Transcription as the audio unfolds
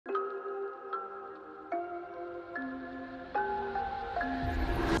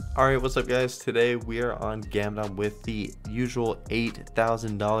Alright, what's up guys? Today we are on Gamdom with the usual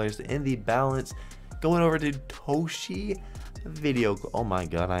 $8,000 in the balance. Going over to TOSHI video. Oh my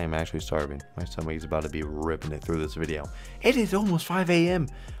god, I am actually starving. My stomach is about to be ripping it through this video. It is almost 5 a.m.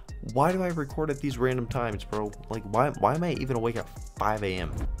 Why do I record at these random times, bro? Like, why am I even awake at 5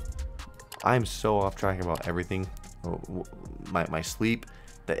 a.m.? I'm so off track about everything. My sleep,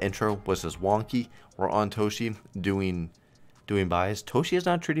 the intro was just wonky. We're on TOSHI doing buys. TOSHI has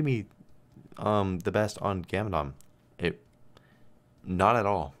not treated me the best on Gamdom. Not at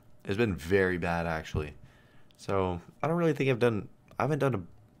all. It's been very bad actually. So I don't really think I haven't done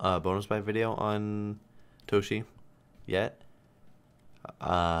a bonus buy video on TOSHI yet.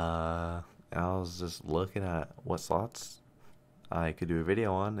 I was just looking at what slots I could do a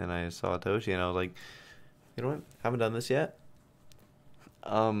video on, and I saw TOSHI and I was like, you know what? Haven't done this yet.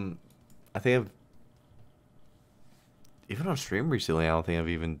 I think even on stream recently, I don't think I've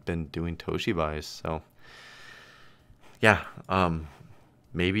even been doing TOSHI buys. So yeah,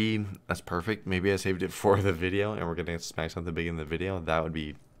 maybe that's perfect. Maybe I saved it for the video and we're gonna smack something big in the video. That'd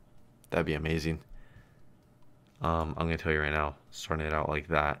be amazing. I'm gonna tell you right now, starting it out like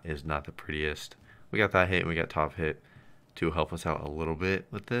that is not the prettiest. We got that hit and we got top hit to help us out a little bit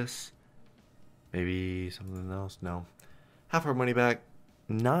with this. Maybe something else. No, half our money back.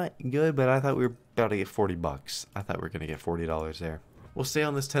 Not good, but I thought we were about to get 40 bucks. I thought we were gonna get $40 there. We'll stay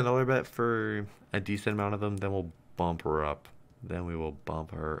on this $10 bet for a decent amount of them, then we'll bump her up. Then we will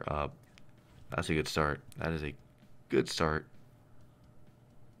bump her up. That's a good start. That is a good start.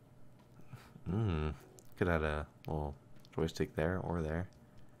 Could add a little joystick there or there.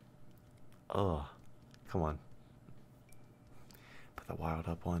 Oh, come on. Put the wild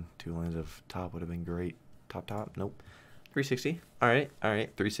up one. 2 lines of top would have been great. Top. Nope. 360. All right.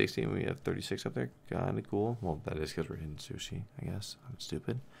 360. And we have 36 up there. Kind of cool. Well, that is because we're hitting sushi, I guess. I'm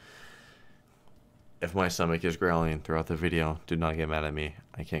stupid. If my stomach is growling throughout the video, do not get mad at me.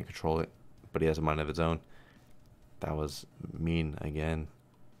 I can't control it, but he has a mind of its own. That was mean again.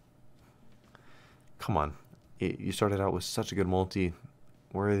 Come on. You started out with such a good multi.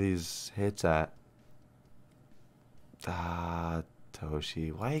 Where are these hits at?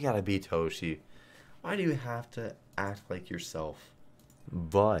 TOSHI. Why you gotta be TOSHI? Why do you have to act like yourself?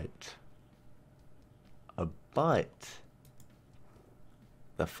 But the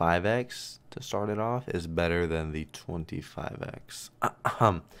 5x to start it off is better than the 25x.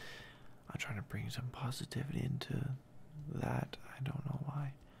 I'm trying to bring some positivity into that. I don't know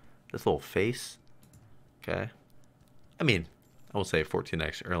why. This little face. Okay. I mean, I will say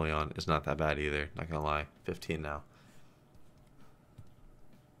 14x early on is not that bad either. Not gonna lie. 15 now.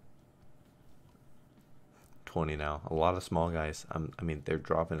 20 now. A lot of small guys. I mean, they're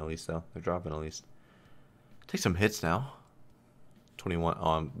dropping at least though. They're dropping at least. Take some hits now.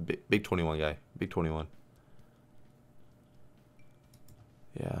 21. Big 21 guy. Big 21.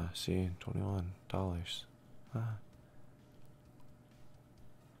 Yeah. See, $21.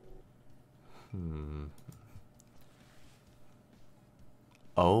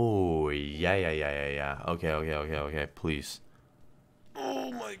 Oh yeah. Okay. Please. Oh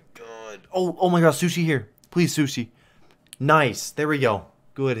my god. Oh my god. Sushi here. Please, sushi. Nice. There we go.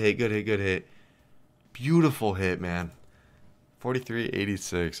 Good hit. Beautiful hit, man.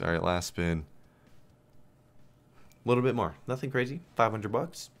 43.86. All right, last spin. A little bit more. Nothing crazy. 500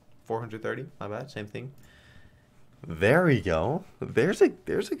 bucks. 430. My bad. Same thing. There we go. There's a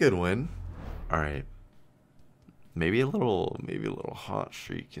good win. All right. Maybe a little hot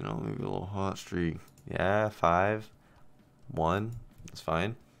streak, you know, maybe a little hot streak. Yeah, 5, 1. That's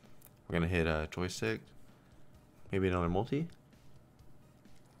fine. We're gonna hit a joystick. Maybe another multi.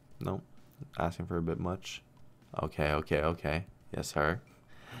 Nope. Asking for a bit much. Okay. Yes, sir.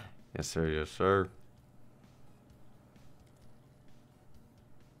 Yes, sir.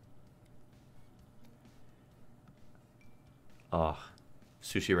 Oh,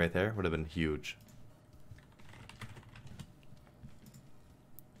 sushi right there would have been huge.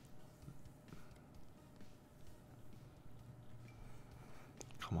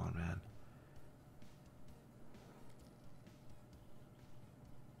 Come on, man.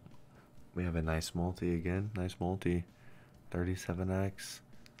 We have a nice multi again. Nice multi. 37x.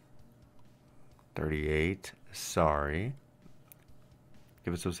 38. Sorry.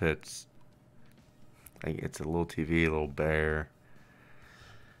 Give us those hits. Like, it's a little TV, a little bear.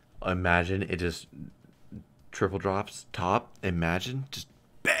 Imagine it just triple drops top. Imagine just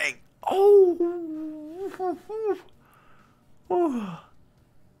bang. Oh.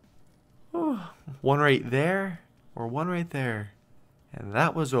 One right there or one right there. And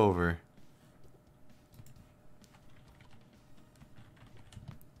that was over.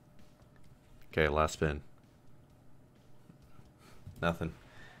 Okay, last spin. Nothing.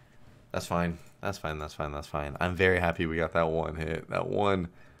 That's fine. That's fine. That's fine. That's fine. I'm very happy we got that one hit. That one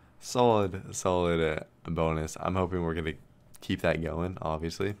solid bonus. I'm hoping we're gonna keep that going,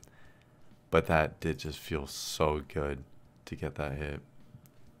 obviously. But that did just feel so good to get that hit.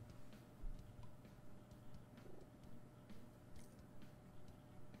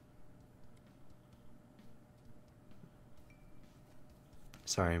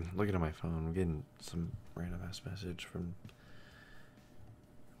 Sorry, I'm looking at my phone. I'm getting some random ass message from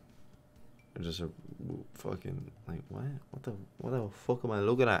just a fucking like what? What the fuck am I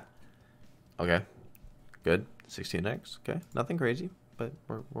looking at? Okay, good. 16x. Okay, nothing crazy, but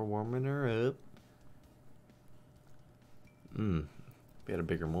we're warming her up. If we had a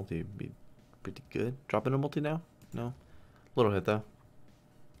bigger multi, it'd be pretty good. Dropping a multi now? No, little hit though.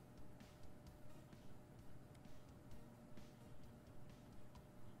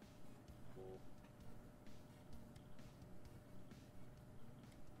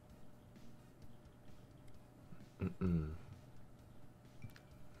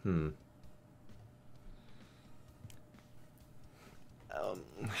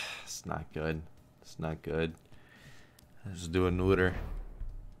 It's not good. It's not good. Let's do a neuter.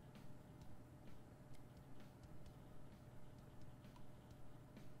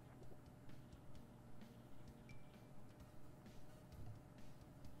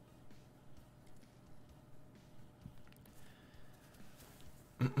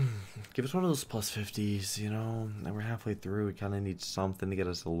 Give us one of those plus 50s, you know? And we're halfway through. We kind of need something to get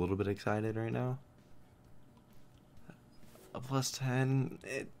us a little bit excited right now. A plus 10,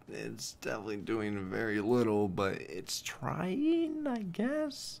 it's definitely doing very little, but it's trying, I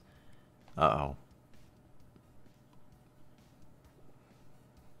guess. Uh-oh.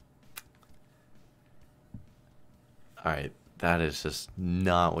 Alright, that is just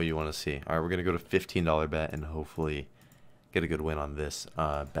not what you want to see. Alright, we're going to go to $15 bet and hopefully get a good win on this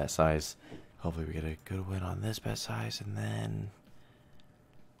bet size. Hopefully we get a good win on this bet size, and then...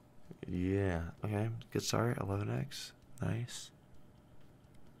 yeah, okay, good start, 11x. Nice.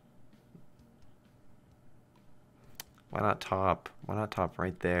 Why not top? Why not top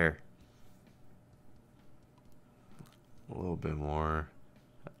right there? A little bit more.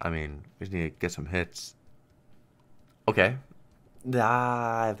 I mean, we just need to get some hits. Okay.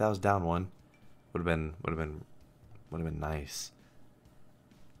 Ah, if that was down one, would have been nice.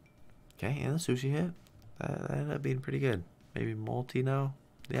 Okay, and the sushi hit. That ended up being pretty good. Maybe multi now.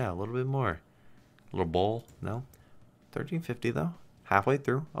 Yeah, a little bit more. A little bowl. No. 1350 though. Halfway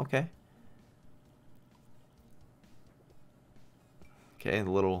through. Okay. Okay,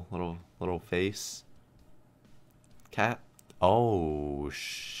 little face. Cat. Oh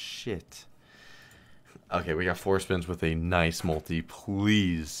shit. Okay, we got 4 spins with a nice multi.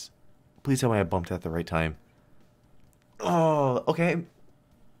 Please. Please tell me I bumped at the right time. Oh, okay.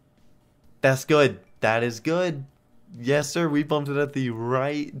 That's good. That is good. Yes, sir. We bumped it at the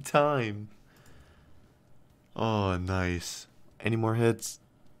right time. Oh, nice. Any more hits?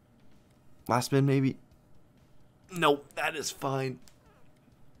 Last spin, maybe? Nope, that is fine.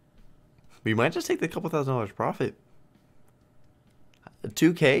 We might just take the couple $1,000 profit.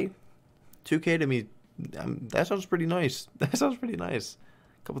 2K? 2K to me, that sounds pretty nice. That sounds pretty nice.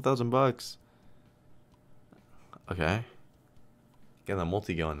 Couple $1,000. Okay. Getting that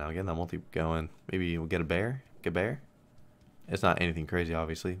multi going now. Getting that multi going. Maybe we'll get a bear? Get bear? It's not anything crazy,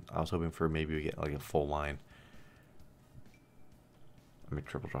 obviously. I was hoping for maybe we get like a full line. Let me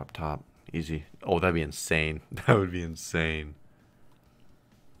triple drop top. Easy. Oh, that'd be insane. That would be insane.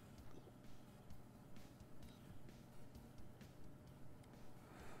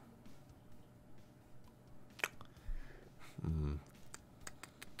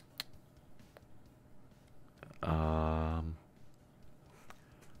 Oh,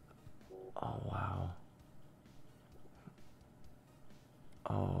 wow.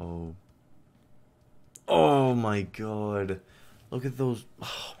 Oh my god. Look at those.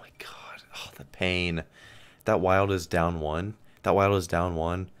 Oh my god. Oh, the pain. That wild is down one. That wild is down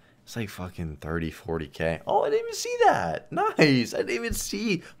one. It's like fucking 30, 40K. Oh, I didn't even see that. Nice. I didn't even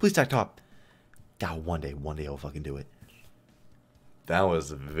see. Please stack top. God, one day I'll fucking do it. That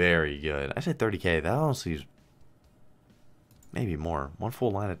was very good. I said 30K. That honestly is maybe more. One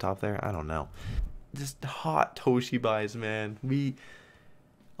full line at top there. I don't know. Just hot Toshi buys, man.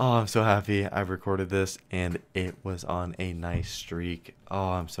 Oh, I'm so happy I recorded this and it was on a nice streak. Oh,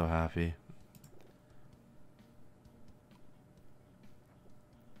 I'm so happy.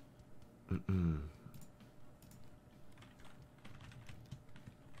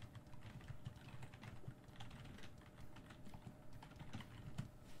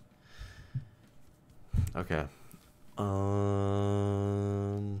 Okay.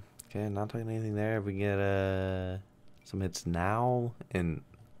 Okay, not talking anything there. If we get some hits now and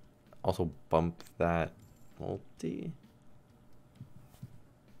also bump that multi.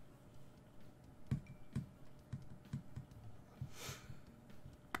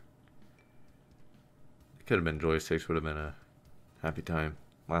 It could have been joysticks, would have been a happy time.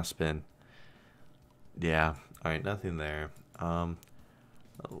 Last spin. Yeah. Alright, nothing there.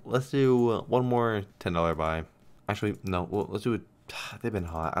 Let's do one more $10 buy. Actually, no. Well, let's do it. They've been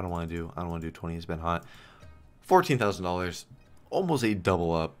hot. I don't want to do 20. It's been hot. $14,000. Almost a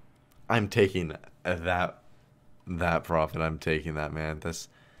double up. I'm taking that profit. I'm taking that, man.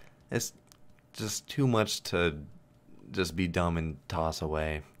 It's just too much to just be dumb and toss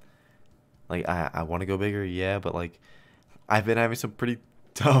away. Like I want to go bigger, yeah, but like I've been having some pretty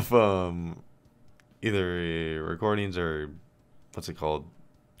tough either recordings or what's it called?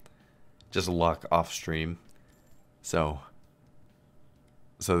 Just luck off stream. So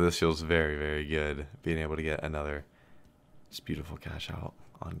this feels very, very good being able to get another just beautiful cash out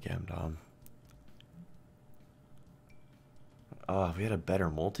on Gamdom. Oh, if we had a better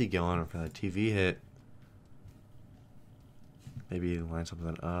multi going for that TV hit. Maybe line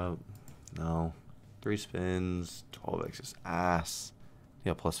something up. No. 3 spins, 12x is ass.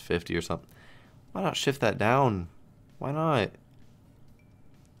 Yeah, plus 50 or something. Why not shift that down? Why not?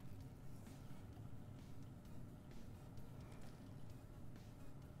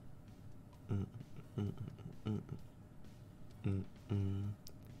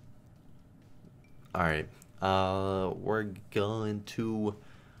 Alright. We're going to,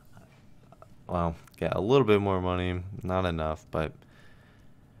 well, get a little bit more money. Not enough, but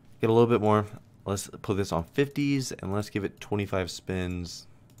get a little bit more. Let's put this on 50s and let's give it 25 spins.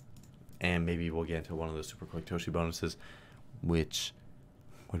 And maybe we'll get into one of those super quick Toshi bonuses, which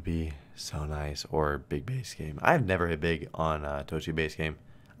would be so nice. Or big base game. I've never hit big on Toshi base game.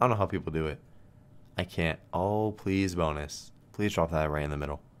 I don't know how people do it. I can't. Oh, please bonus. Please drop that right in the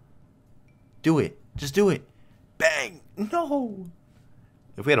middle. Do it. Just do it. Bang. No.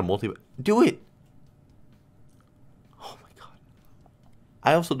 If we had a multi, do it. Oh my god.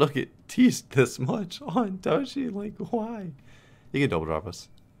 I also don't get teased this much on Toshi. Like, why? You can double drop us.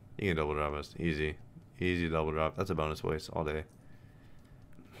 You can double drop us. Easy. Easy double drop. That's a bonus voice all day.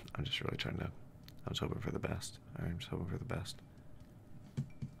 I'm just really trying to, I was hoping for the best. I'm just hoping for the best.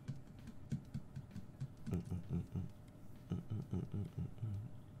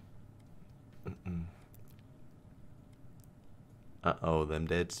 Uh-oh, them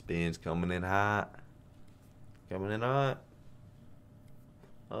dead spins coming in hot. Coming in hot.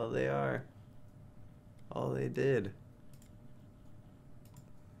 Oh, they are. Oh, they did.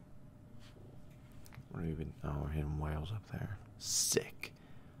 We're even, oh, we're hitting whales up there. Sick.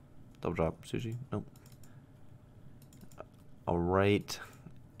 Double drop, sushi? Nope. Alright.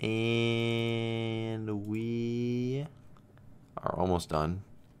 And we are almost done.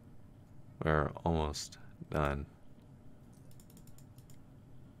 We're almost done.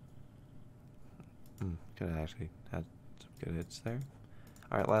 Could have actually had some good hits there.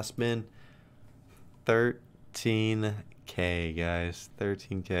 Alright, last spin. 13K, guys.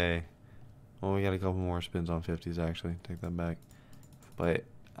 13K. Well, we got a couple more spins on 50s, actually. Take that back. But,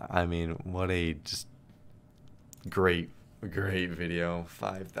 I mean, what a just great video.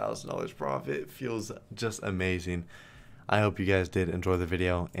 $5,000 profit. Feels just amazing. I hope you guys did enjoy the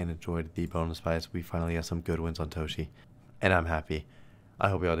video and enjoyed the bonus buys. We finally got some good wins on Toshi. And I'm happy. I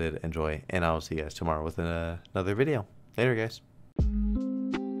hope y'all did enjoy. And I will see you guys tomorrow with another video. Later, guys.